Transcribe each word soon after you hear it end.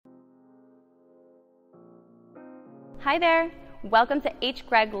Hi there, welcome to H.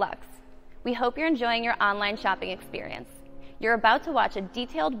 Greg Lux. We hope you're enjoying your online shopping experience. You're about to watch a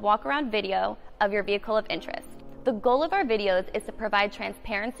detailed walk-around video of your vehicle of interest. The goal of our videos is to provide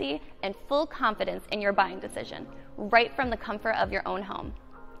transparency and full confidence in your buying decision, right from the comfort of your own home.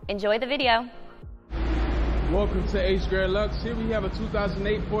 Enjoy the video. Welcome to H. Greg Lux. Here we have a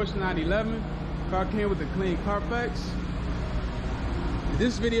 2008 Porsche 911. Car came with a clean Carfax. In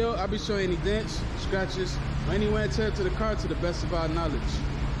this video, I'll be showing any dents, scratches, or any wear and tear to the car to the best of our knowledge.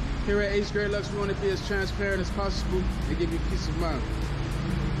 Here at H. Greg Lux, we want to be as transparent as possible and give you peace of mind.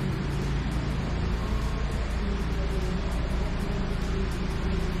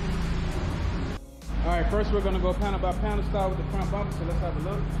 Alright, first we're going to go panel by panel, start with the front bumper, so let's have a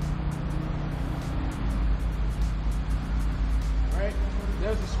look. Alright,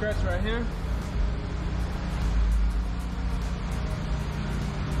 there's a scratch right here.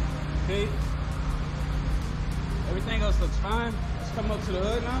 Okay. Everything else looks fine. Let's come up to the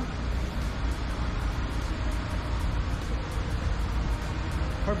hood now.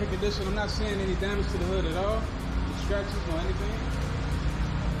 Perfect condition. I'm not seeing any damage to the hood at all. No scratches or anything.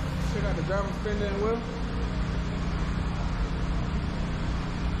 Check out the driver's fender and wheel.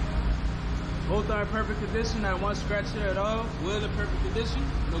 Both are in perfect condition. Not one scratch here at all. Wheel in perfect condition.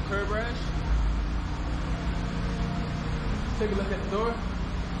 No curb rash. Take a look at the door.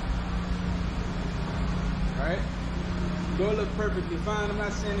 Alright. Door looks perfectly fine. I'm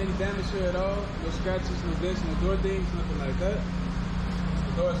not seeing any damage here at all. No scratches, no dents, no door dings, nothing like that.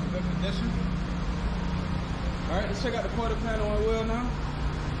 The door is in good condition. Alright, let's check out the quarter panel on wheel now.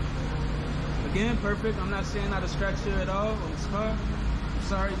 Again, perfect. I'm not seeing not a scratch here at all on this car. I'm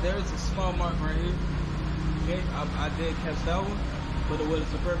sorry, there is a small mark right here. Okay, I did catch that one, but the wheel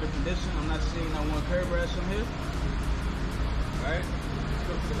is in perfect condition. I'm not seeing not one curb rash on here. Alright, let's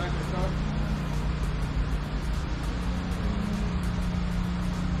go to the back of the car.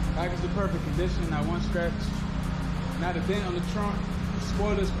 Back is in perfect condition, not one scratch, not a dent on the trunk. The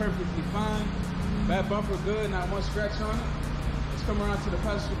spoiler is perfectly fine. Back bumper good, not one scratch on it. Let's come around to the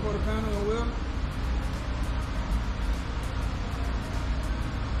passenger quarter panel and wheel.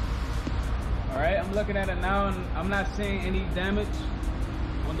 Alright, I'm looking at it now and I'm not seeing any damage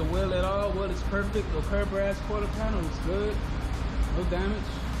on the wheel at all. Wheel is perfect, no curb rash. Quarter panel is good, no damage,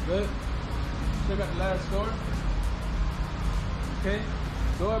 good. Check out the last door. Okay.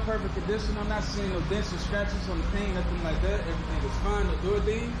 Door in perfect condition. I'm not seeing no dents or scratches on the paint, nothing like that. Everything is fine. No door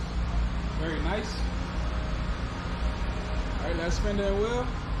dings. Very nice. Alright, let's fender and wheel.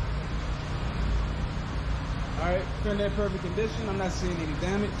 Alright, fender in perfect condition. I'm not seeing any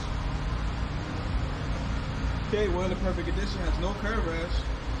damage. Okay, wheel in perfect condition. Has no curb rash.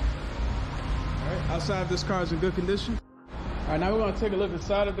 Alright, outside of this car is in good condition. Alright, now we're going to take a look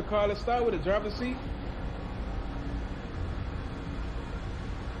inside of the car. Let's start with the driver's seat.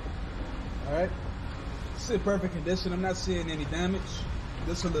 Alright, it's in perfect condition. I'm not seeing any damage.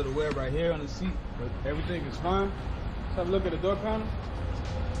 Just a little wear right here on the seat, but everything is fine. Let's have a look at the door panel.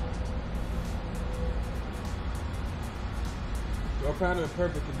 Door panel in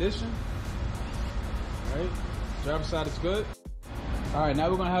perfect condition. Alright, driver's side is good. Alright, now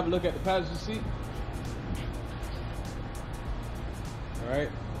we're going to have a look at the passenger seat. Alright.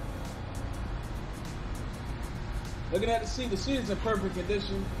 Looking at the seat is in perfect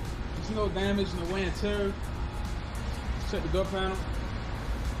condition. There's no damage, no wear and tear. Let's check the door panel.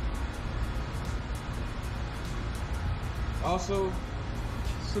 Also,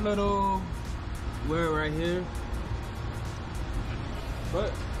 it's a little wear right here.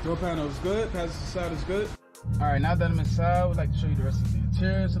 But door panel is good, passenger side is good. Alright, now that I'm inside, we'd like to show you the rest of the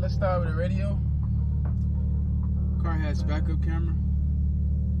interior. So let's start with the radio. Car has backup camera.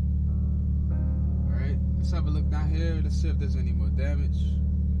 Alright, let's have a look down here. Let's see if there's any more damage.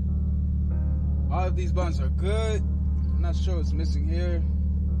 All of these buttons are good. I'm not sure what's missing here.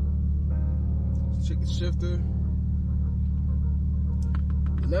 Let's check the shifter.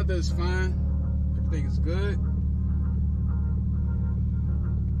 The leather is fine. Everything is good.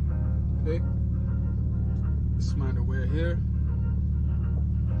 Okay. This minor wear here.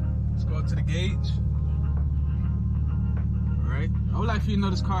 Let's go up to the gauge. Alright. I would like for you to know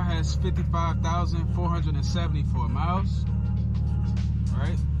this car has 55,474 miles.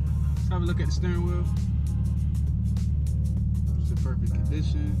 Alright. Have a look at the steering wheel. It's in perfect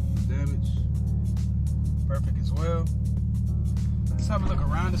condition, no damage. Perfect as well. Let's have a look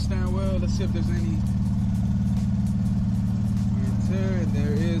around the steering wheel. Let's see if there's any wear and tear. And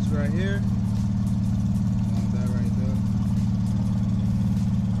there is right here. That right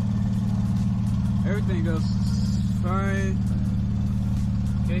there. Everything else is fine.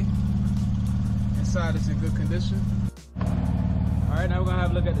 Okay. Inside is in good condition. All right, now we're gonna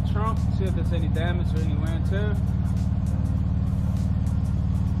have a look at the trunk, see if there's any damage or any wear and tear.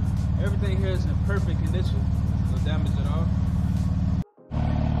 Everything here is in perfect condition, no damage at all.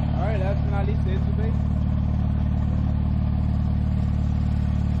 All right, last but not least, the entry bay.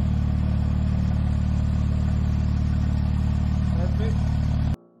 Perfect.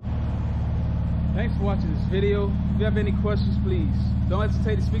 Thanks for watching this video. If you have any questions, please don't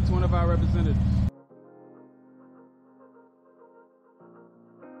hesitate to speak to one of our representatives.